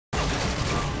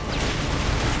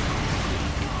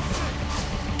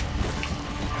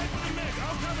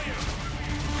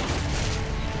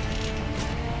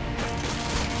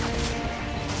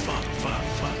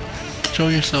Show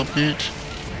yourself, bitch.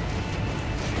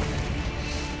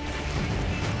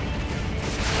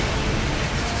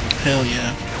 Hell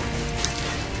yeah.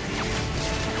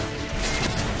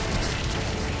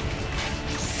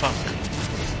 Fuck.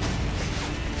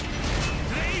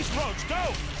 To the east roads, go!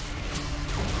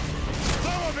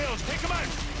 Snowmobiles, take them out!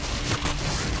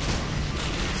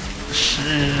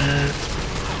 Shit.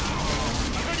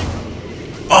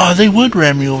 Oh, they would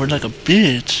ram me over like a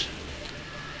bitch.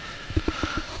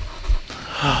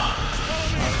 Oh,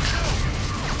 fuck.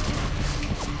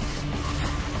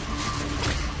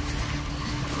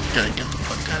 Gotta get the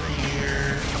fuck out of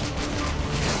here.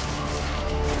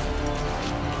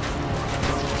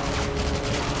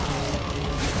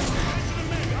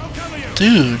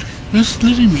 Dude, who's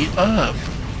letting me up?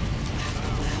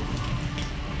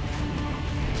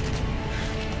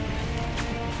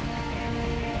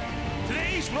 To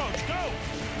the east roads, go!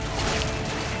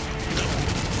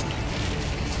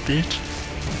 Bitch.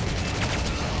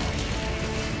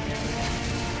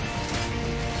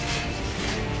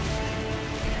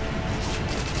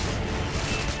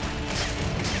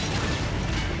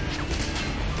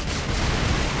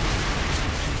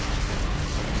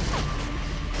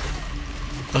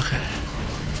 Okay.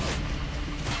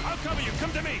 I'll cover you,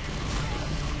 come to me!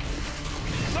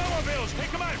 Snowmobiles,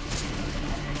 take them out!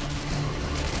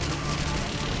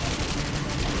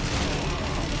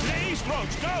 To the east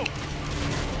roads, go!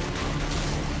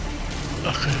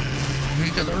 Okay. We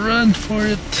gotta run for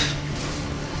it.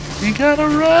 We gotta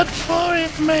run for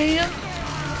it, man.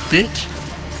 Bitch.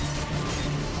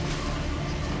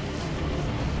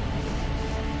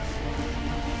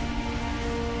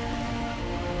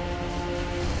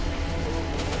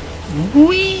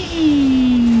 Whee!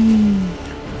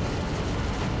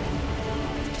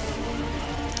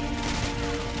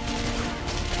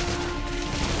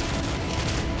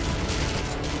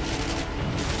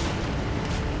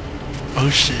 Oh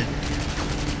shit.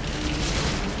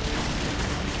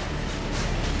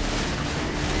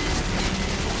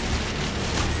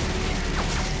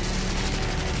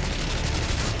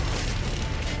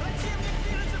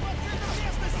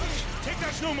 Take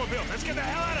that snowmobile, let's get the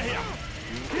hell out of here!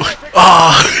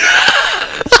 Oh!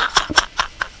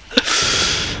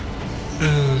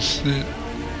 Oh shit.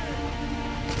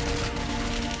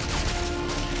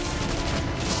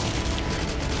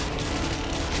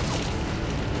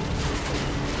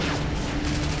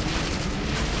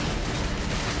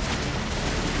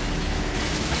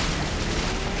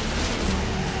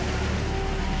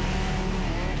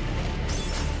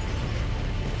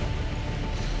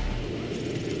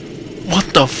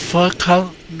 What the fuck?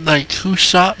 How, like, who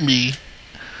shot me?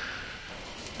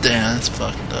 Damn, that's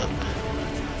fucked up.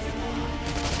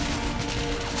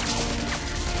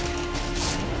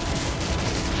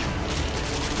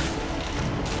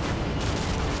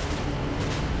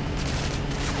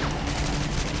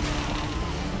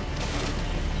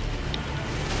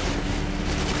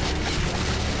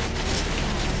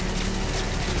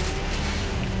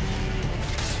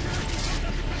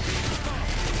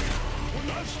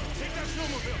 Take that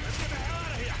snowmobile, let's get the hell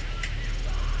out of here!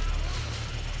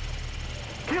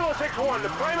 Kilo 6-1, the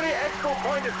primary exfil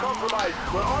point is compromised.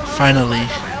 We're on route Finally. to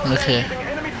back up LZ Okay. using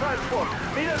enemy transport.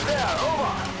 Meet us there,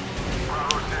 over.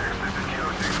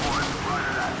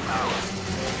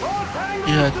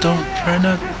 Yeah, don't try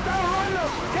not Just outrun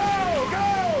them. Go, go!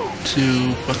 to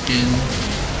fucking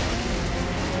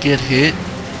get hit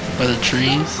by the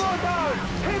trees. Go down.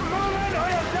 Keep moving or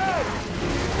you're dead.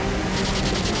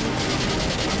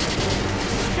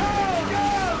 Go, go,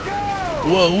 go!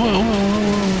 Whoa, whoa, whoa,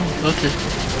 whoa, whoa. Okay.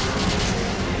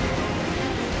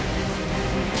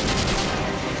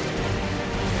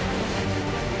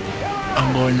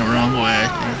 I'm going the wrong way, I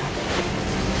think.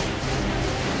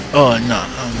 Oh, no,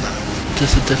 I'm not.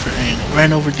 Just a different angle.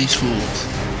 Ran over these fools.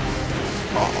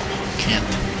 Oh, can't.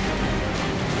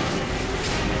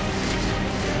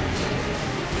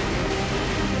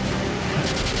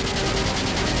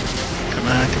 Come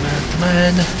on, come on, come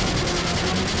on.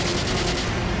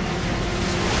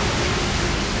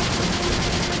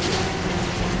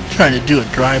 Trying to do a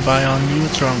drive-by on you.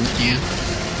 What's wrong with you?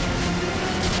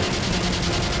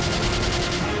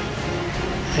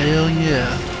 Hell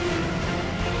yeah.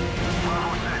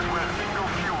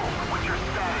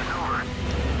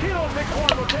 Kilo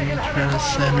 6-1, we're taking heavy Try to fire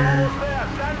center. over there.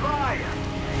 Stand by.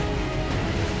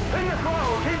 In the slow,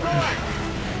 keep going.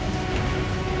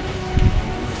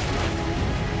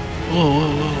 Whoa,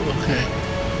 whoa, whoa, okay.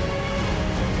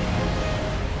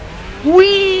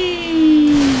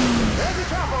 Whee! There's the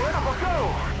chopper, let up, go!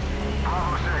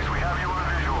 Bravo 6, we have you on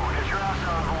visual. Get your ass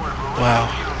on board, bro. Wow,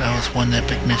 that was one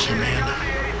epic mission, man.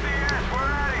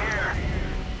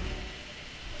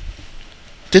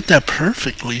 did that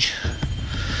perfectly.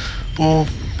 Well,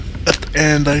 at the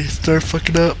end I started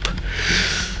fucking up.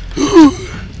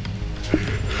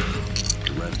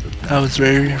 That was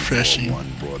very refreshing.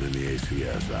 One brought in the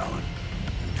ACS, Alan.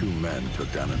 2 men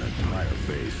took down an entire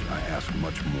base. I ask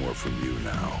much more from you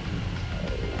now.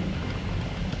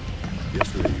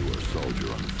 Yesterday you were a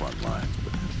soldier on the front lines,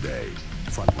 but today,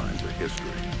 front lines are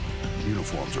history.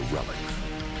 Uniforms are relics.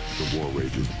 The war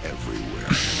rages everywhere,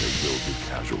 and they will be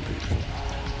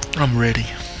casualties. I'm ready.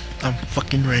 I'm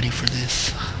fucking ready for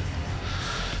this.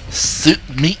 Suit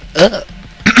me up.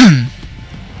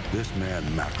 This man,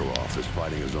 Makarov, is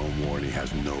fighting his own war and he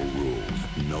has no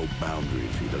rules, no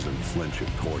boundaries. He doesn't flinch at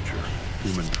torture,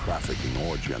 human trafficking,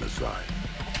 or genocide.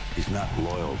 He's not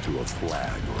loyal to a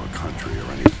flag or a country or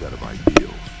any set of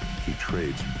ideals. He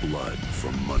trades blood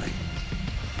for money.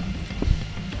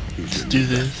 He's your do new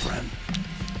this. best friend.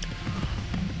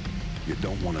 You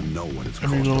don't want to know what it's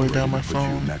Let me cost lower already down to my put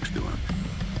phone. you next to him.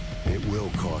 It will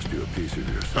cost you a piece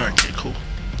of yourself. Okay, cool.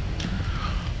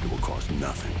 It will cost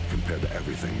nothing compared to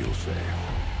everything you'll save.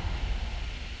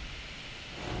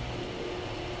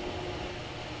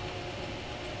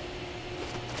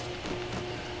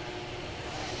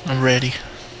 I'm ready.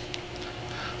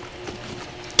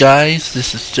 Guys,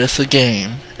 this is just a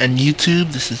game. And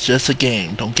YouTube, this is just a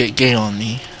game. Don't get gay on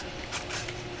me.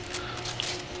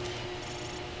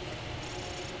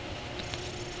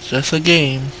 It's just a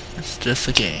game. It's just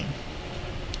a game.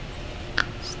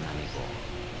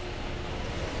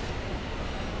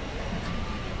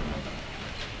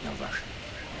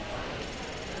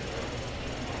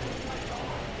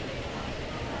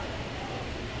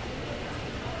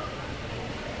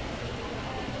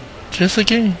 Just a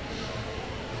game.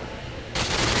 It's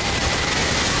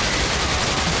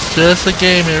just a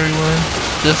game, everyone.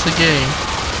 Just a game.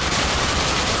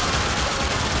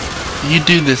 You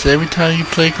do this every time you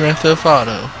play Grand Theft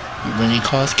Auto. When you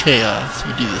cause chaos,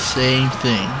 you do the same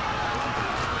thing.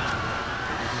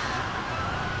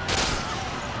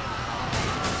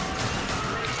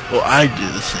 Well, I do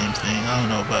the same thing. I don't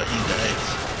know about you guys.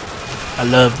 I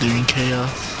love doing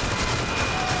chaos.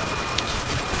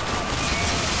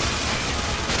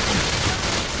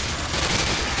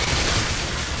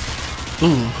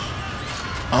 Ooh,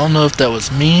 I don't know if that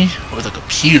was me or the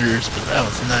computers, but that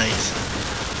was nice.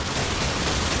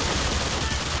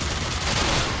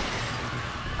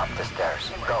 Up the stairs.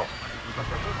 Go.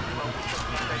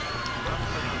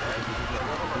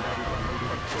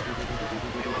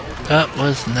 That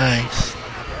was nice.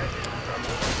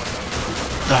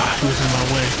 Ah, he was in my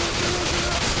way.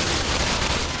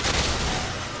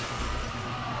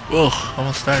 Whoa,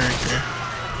 almost died right there.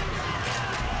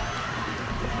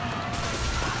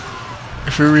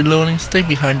 If you're reloading, stay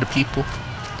behind the people.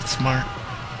 It's smart.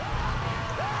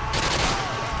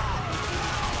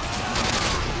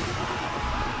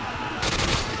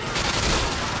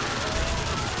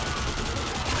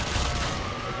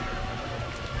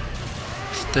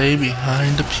 Stay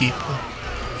behind the people.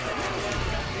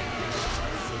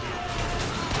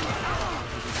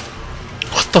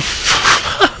 What the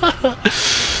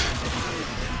f-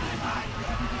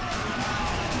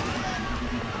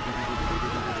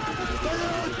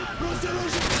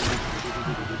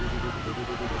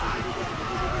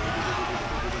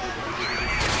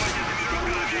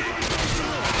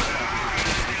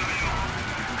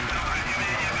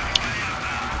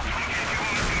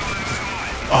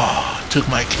 Oh, took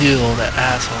my kill, that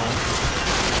asshole.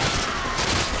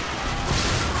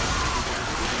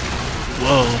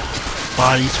 Whoa,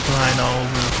 bodies flying all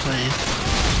over the place.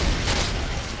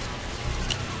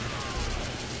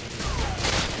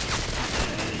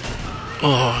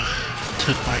 Oh,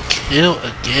 took my kill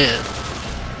again.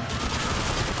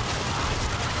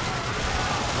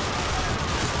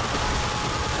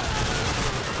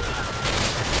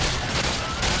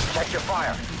 Check your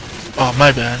fire. Oh,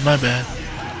 my bad, my bad.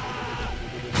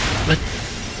 Like,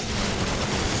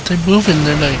 they're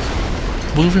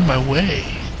moving my way.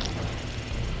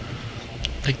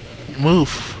 Like, move.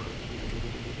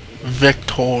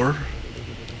 Vector.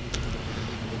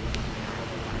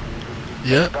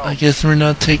 Yeah, I guess we're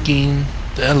not taking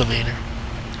the elevator.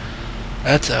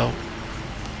 That's out.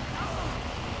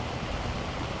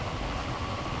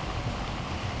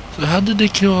 So how did they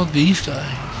kill all these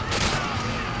guys?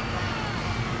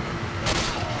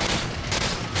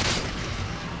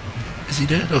 Is he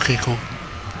dead? Okay, cool.